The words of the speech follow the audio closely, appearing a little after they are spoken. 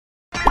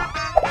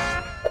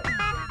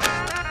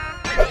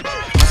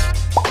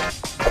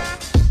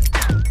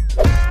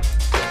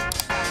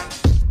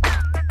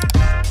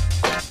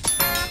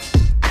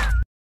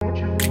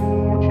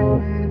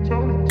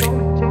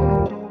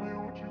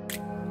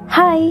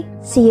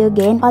Hi, see you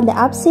again on the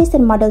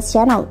Obsession Models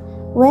channel,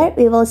 where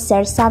we will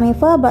share some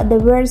info about the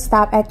world's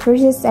top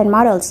actresses and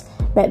models.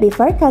 But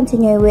before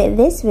continuing with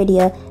this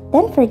video,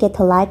 don't forget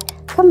to like,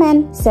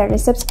 comment, share,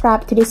 and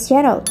subscribe to this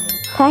channel.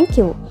 Thank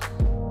you.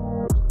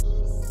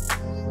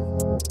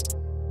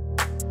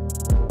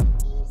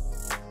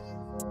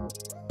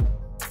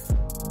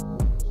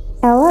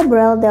 Alla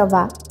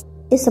Bruletova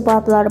is a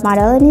popular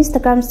model and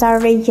Instagram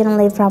star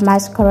originally from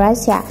Moscow,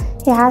 Russia.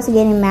 He has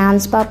gained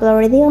immense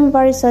popularity on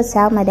various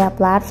social media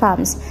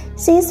platforms.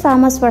 She is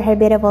famous for her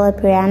beautiful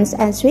appearance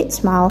and sweet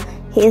smile.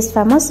 He is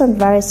famous on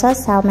various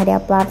social media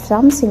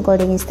platforms,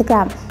 including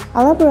Instagram.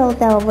 Alla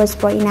Bruletova was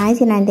born in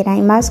 1999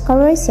 in Moscow,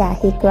 Russia.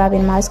 He grew up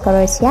in Moscow,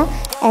 Russia,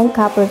 and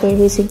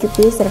co-produced his YouTube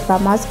sister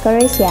from Moscow,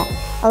 Russia.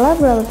 Alla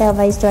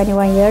Bruletova is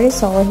 21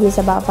 years old. He is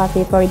about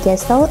 54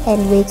 years old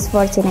and weighs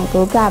 49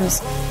 kilograms.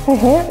 Her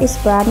hair is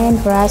brown and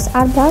her eyes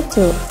are dark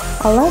too.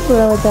 Alla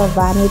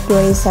Bruletova net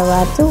worth is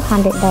around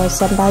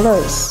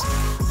 $200,000.